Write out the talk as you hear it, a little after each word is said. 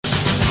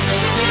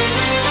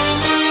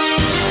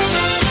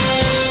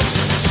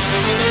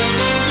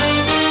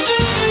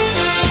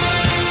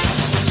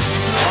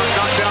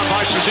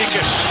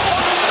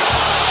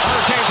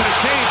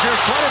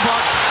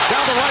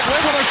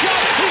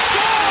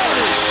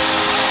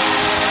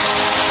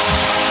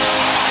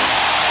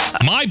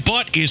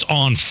is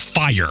on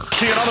fire.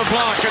 See another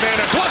block and then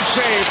a glove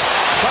save.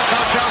 But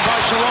knocked down by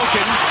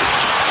Sorokin.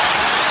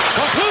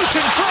 Was loose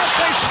in front.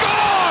 They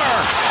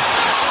score!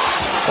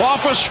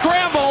 Off a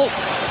scramble,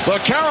 the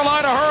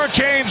Carolina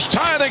Hurricanes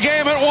tie the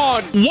game at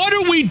 1. What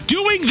are we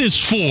doing this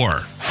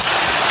for?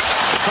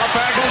 Tough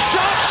angle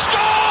shot.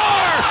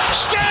 Score!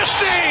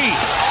 Stastny!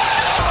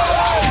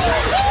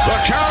 The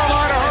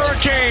Carolina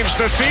Hurricanes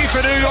defeat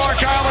the New York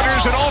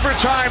Islanders in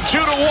overtime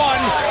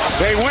 2-1.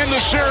 They win the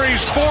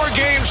series 4-2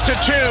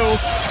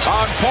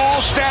 on Paul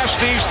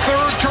Stastny's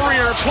third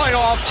career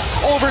playoff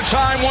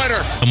overtime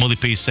winner. I'm Willie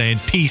P saying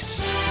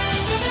peace.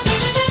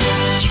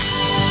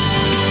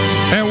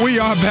 And we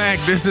are back.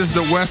 This is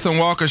the Weston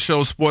Walker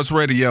Show, Sports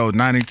Radio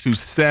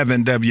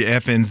 92.7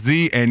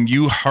 WFNZ, and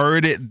you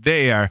heard it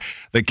there.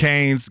 The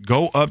Canes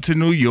go up to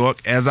New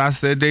York, as I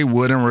said they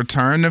would, and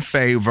return the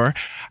favor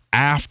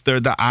after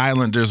the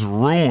Islanders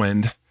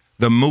ruined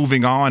the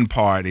moving on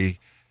party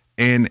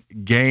in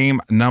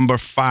game number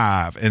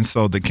 5. And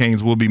so the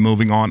Canes will be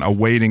moving on,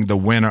 awaiting the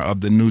winner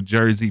of the New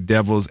Jersey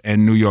Devils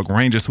and New York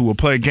Rangers, who will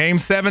play game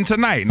 7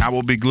 tonight. And I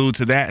will be glued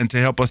to that. And to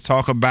help us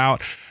talk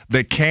about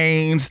the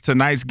Canes,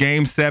 tonight's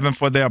game 7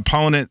 for their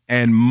opponent,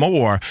 and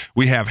more,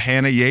 we have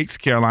Hanna Yates,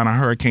 Carolina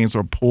Hurricanes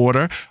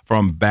reporter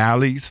from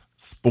Bally's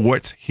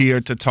Sports,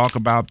 here to talk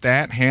about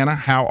that. Hanna,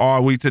 how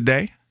are we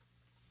today?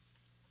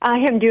 I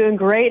am doing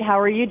great. How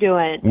are you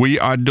doing? We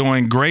are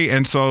doing great.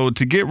 And so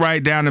to get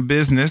right down to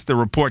business, the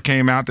report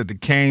came out that the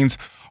Canes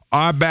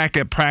are back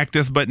at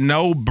practice, but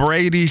no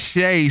Brady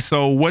Shea.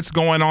 So what's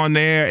going on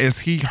there? Is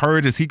he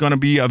hurt? Is he going to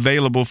be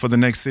available for the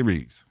next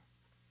series?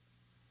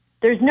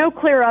 There's no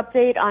clear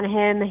update on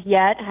him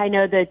yet. I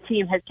know the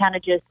team has kind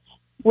of just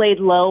laid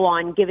low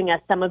on giving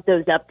us some of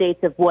those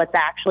updates of what's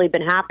actually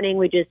been happening.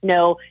 We just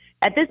know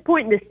at this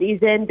point in the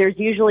season, there's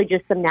usually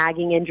just some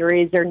nagging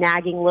injuries or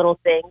nagging little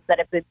things that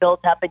have been built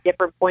up at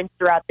different points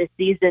throughout the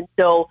season.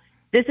 So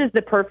this is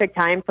the perfect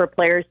time for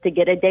players to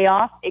get a day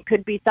off. It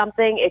could be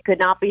something, it could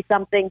not be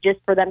something, just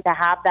for them to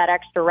have that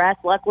extra rest.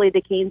 Luckily,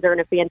 the Canes are in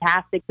a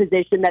fantastic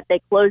position that they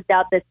closed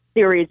out this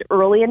series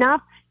early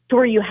enough to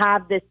where you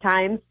have this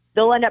time.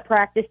 They'll end up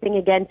practicing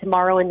again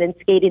tomorrow and then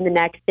skating the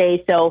next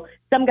day. So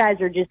some guys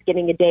are just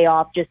getting a day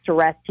off just to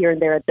rest here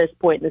and there at this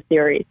point in the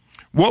series.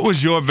 What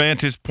was your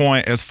vantage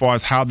point as far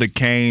as how the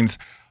Canes,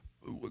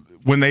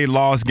 when they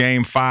lost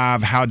game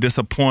 5, how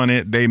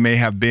disappointed they may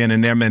have been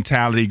in their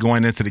mentality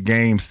going into the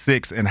game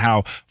 6 and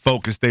how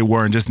focused they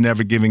were and just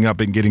never giving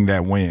up and getting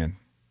that win?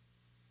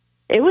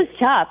 It was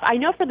tough. I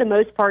know for the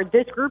most part,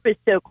 this group is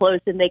so close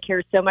and they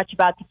care so much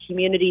about the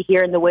community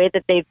here and the way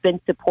that they've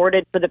been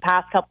supported for the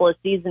past couple of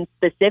seasons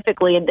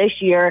specifically and this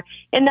year,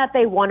 in that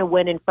they want to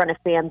win in front of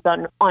fans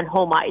on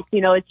home ice.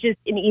 You know, it's just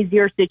an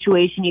easier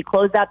situation. You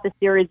close out the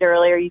series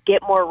earlier, you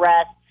get more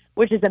rest,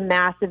 which is a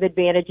massive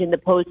advantage in the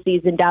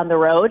postseason down the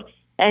road.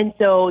 And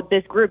so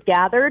this group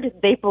gathered.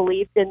 They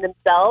believed in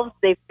themselves.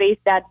 They've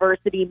faced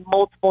adversity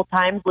multiple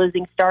times,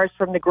 losing stars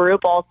from the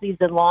group all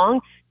season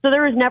long. So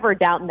there was never a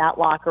doubt in that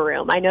locker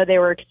room. I know they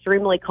were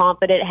extremely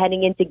confident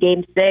heading into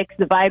Game 6.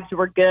 The vibes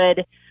were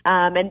good,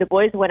 and the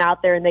boys went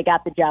out there and they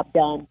got the job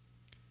done.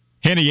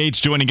 Hanna Yates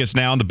joining us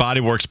now on the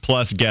Bodyworks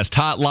Plus guest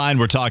hotline.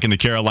 We're talking the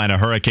Carolina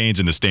Hurricanes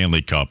in the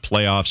Stanley Cup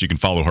playoffs. You can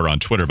follow her on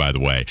Twitter, by the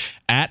way,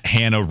 at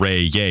Hanna Ray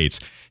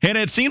Yates.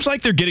 Hanna, it seems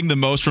like they're getting the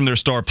most from their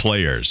star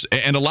players.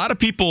 And a lot of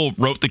people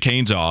wrote the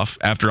Canes off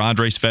after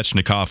Andrei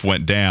Svechnikov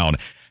went down.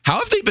 How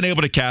have they been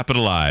able to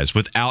capitalize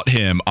without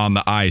him on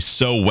the ice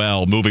so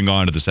well, moving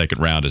on to the second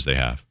round as they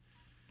have?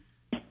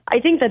 I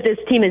think that this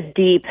team is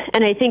deep,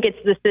 and I think it's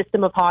the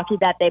system of hockey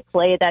that they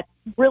play that's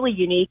really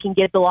unique and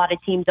gives a lot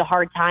of teams a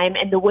hard time.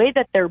 And the way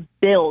that they're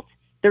built,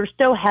 they're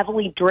so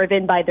heavily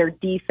driven by their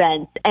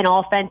defense and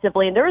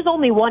offensively. And there was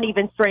only one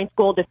even-strength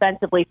goal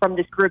defensively from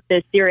this group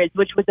this series,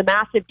 which was a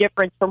massive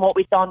difference from what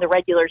we saw in the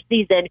regular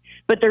season.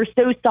 But they're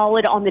so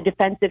solid on the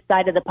defensive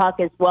side of the puck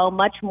as well,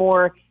 much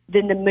more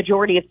than the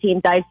majority of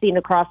teams I've seen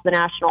across the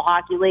National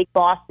Hockey League.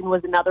 Boston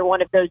was another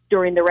one of those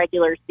during the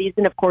regular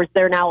season. Of course,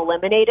 they're now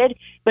eliminated.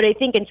 But I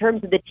think in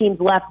terms of the teams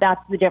left,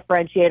 that's the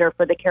differentiator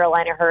for the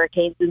Carolina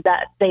Hurricanes, is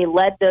that they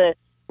led the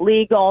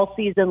league all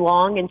season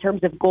long in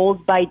terms of goals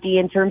by D,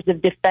 in terms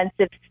of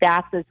defensive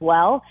stats as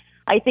well.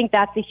 I think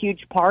that's a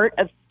huge part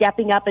of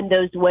stepping up in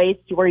those ways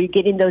to where you're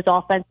getting those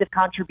offensive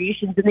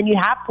contributions. And then you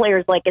have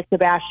players like a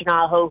Sebastian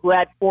Aho, who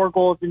had 4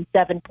 goals and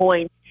 7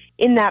 points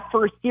in that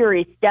first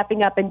series,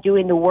 stepping up and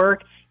doing the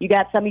work. You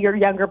got some of your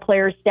younger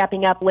players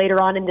stepping up later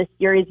on in this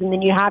series, and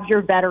then you have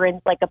your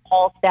veterans like a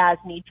Paul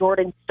Stastny,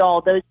 Jordan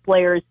Staal, those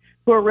players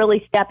who are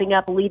really stepping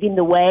up, leading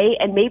the way,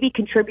 and maybe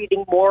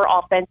contributing more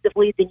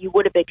offensively than you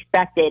would have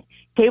expected.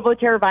 Teuvo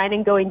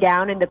Teravainen going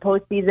down in the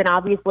postseason,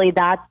 obviously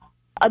that's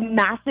a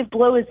massive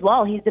blow as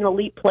well. He's an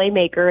elite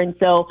playmaker, and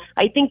so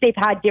I think they've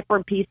had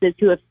different pieces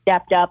who have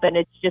stepped up, and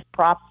it's just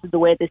props to the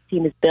way this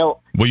team is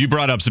built. Well, you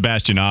brought up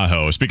Sebastian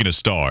Aho. Speaking of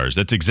stars,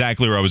 that's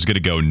exactly where I was going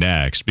to go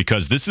next,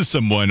 because this is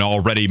someone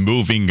already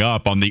moving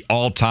up on the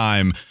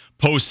all-time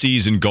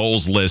postseason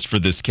goals list for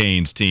this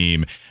Canes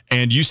team.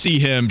 And you see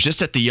him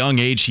just at the young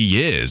age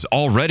he is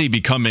already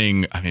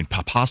becoming, a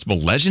possible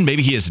legend.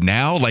 Maybe he is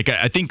now. Like,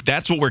 I think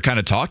that's what we're kind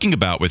of talking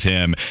about with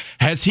him.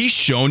 Has he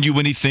shown you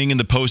anything in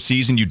the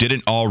postseason you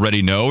didn't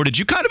already know? Or did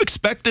you kind of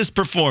expect this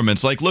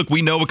performance? Like, look,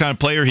 we know what kind of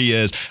player he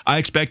is. I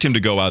expect him to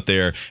go out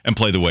there and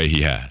play the way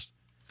he has.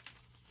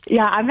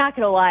 Yeah, I'm not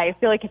going to lie. I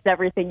feel like it's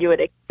everything you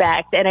would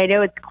expect. And I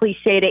know it's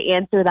cliche to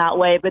answer that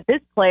way, but this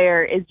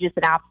player is just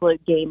an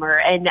absolute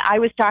gamer. And I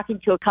was talking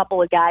to a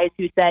couple of guys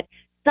who said,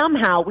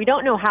 somehow, we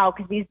don't know how,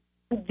 because he's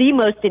the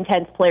most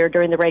intense player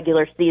during the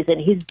regular season.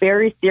 He's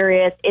very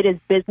serious. It is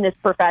business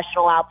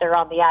professional out there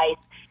on the ice.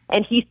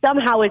 And he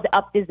somehow has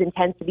upped his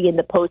intensity in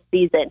the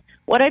postseason.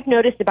 What I've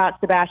noticed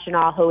about Sebastian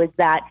Aho is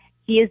that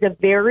he is a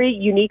very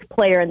unique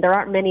player, and there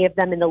aren't many of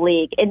them in the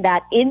league, in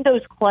that in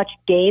those clutch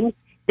games,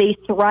 they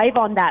thrive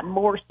on that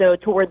more so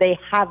to where they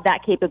have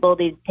that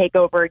capability to take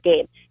over a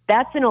game.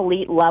 That's an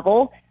elite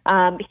level.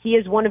 He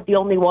is one of the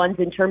only ones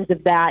in terms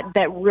of that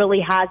really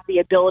has the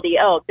ability,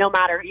 no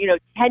matter,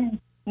 10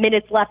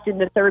 minutes left in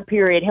the third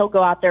period, he'll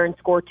go out there and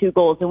score 2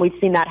 goals, and we've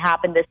seen that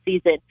happen this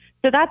season.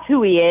 So that's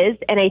who he is,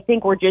 and I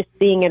think we're just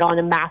seeing it on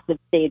a massive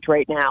stage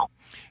right now.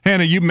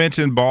 Hanna, you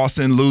mentioned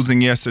Boston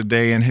losing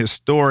yesterday in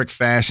historic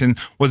fashion.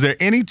 Was there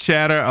any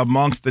chatter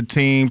amongst the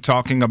team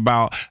talking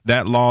about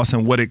that loss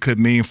and what it could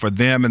mean for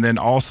them? And then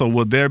also,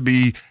 will there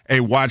be a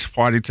watch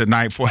party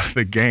tonight for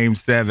the Game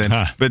 7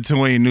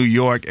 between New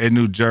York and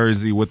New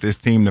Jersey with this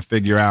team to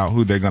figure out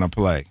who they're going to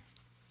play?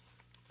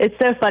 It's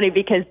so funny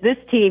because this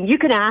team, you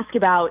can ask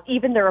about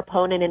even their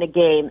opponent in a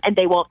game, and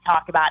they won't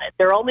talk about it.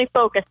 They're only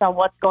focused on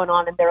what's going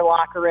on in their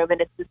locker room, and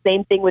it's the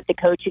same thing with the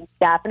coaching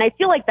staff. And I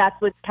feel like that's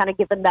what's kind of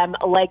given them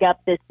a leg up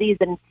this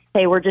season.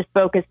 Hey, we're just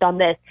focused on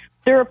this.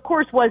 There, of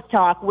course, was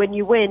talk when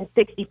you win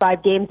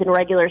 65 games in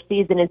regular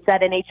season and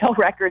set NHL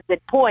records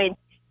at points,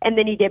 and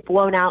then you get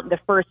blown out in the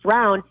first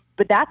round.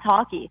 But that's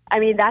hockey. I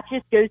mean, that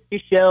just goes to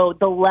show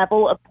the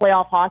level of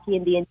playoff hockey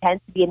and the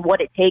intensity and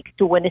what it takes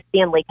to win a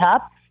Stanley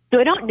Cup. So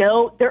I don't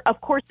know.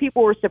 Of course,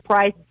 people were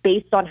surprised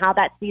based on how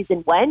that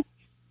season went,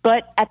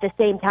 but at the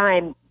same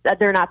time,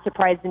 they're not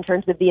surprised in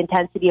terms of the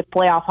intensity of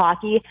playoff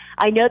hockey.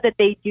 I know that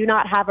they do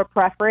not have a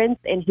preference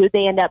in who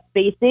they end up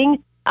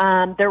facing.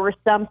 There were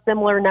some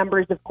similar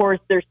numbers, of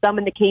course. There's some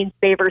in the Canes'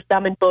 favor,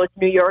 some in both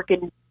New York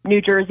and New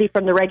Jersey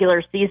from the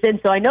regular season.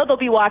 So I know they'll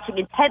be watching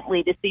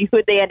intently to see who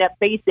they end up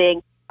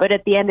facing. But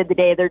at the end of the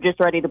day, they're just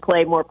ready to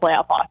play more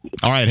playoff hockey.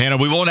 All right, Hanna,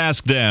 we won't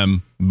ask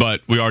them,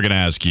 but we are going to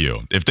ask you.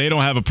 If they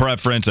don't have a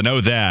preference, I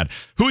know that.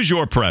 Who is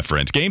your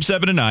preference? Game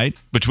 7 tonight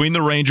between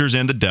the Rangers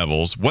and the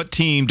Devils. What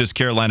team does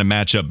Carolina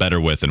match up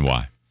better with and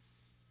why?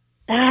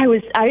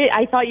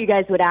 I thought you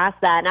guys would ask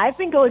that, and I've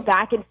been going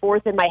back and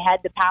forth in my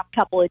head the past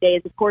couple of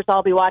days. Of course,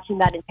 I'll be watching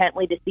that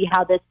intently to see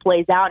how this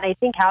plays out, and I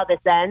think how this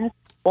ends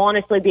will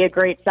honestly be a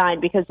great sign,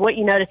 because what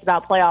you notice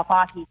about playoff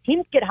hockey,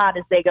 teams get hot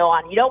as they go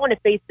on. You don't want to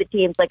face the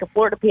teams like a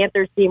Florida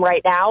Panthers team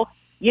right now.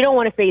 You don't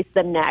want to face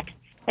them next.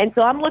 And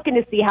so I'm looking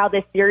to see how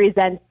this series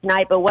ends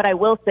tonight, but what I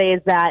will say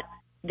is that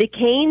the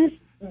Canes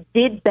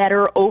did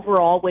better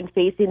overall when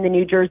facing the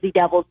New Jersey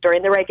Devils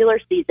during the regular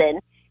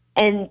season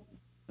and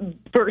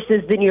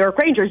versus the New York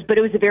Rangers, but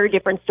it was a very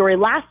different story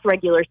last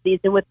regular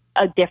season with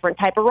a different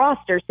type of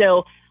roster.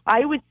 So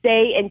I would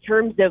say in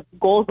terms of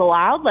goals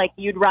allowed, like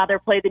you'd rather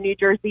play the New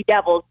Jersey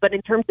Devils, but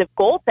in terms of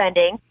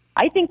goaltending,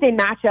 I think they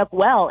match up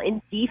well.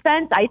 In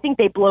defense, I think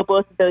they blow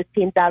both of those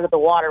teams out of the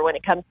water when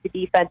it comes to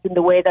defense and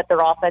the way that their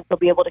offense will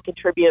be able to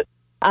contribute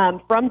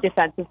from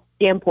defensive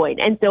standpoint.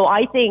 And so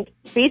I think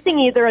facing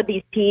either of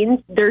these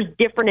teams, there's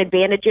different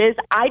advantages.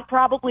 I'd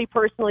probably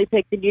personally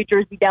pick the New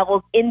Jersey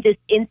Devils in this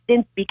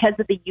instance because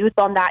of the youth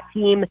on that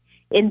team,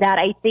 in that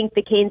I think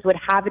the Canes would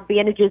have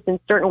advantages in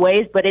certain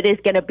ways, but it is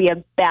going to be a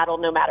battle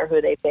no matter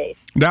who they face.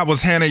 That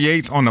was Hanna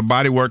Yates on the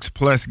Bodyworks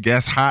Plus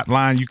guest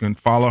hotline. You can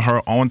follow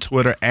her on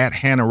Twitter at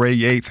Hanna Ray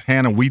Yates.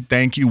 Hanna, we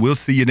thank you. We'll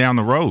see you down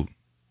the road.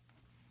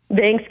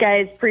 Thanks,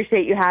 guys.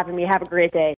 Appreciate you having me. Have a great day.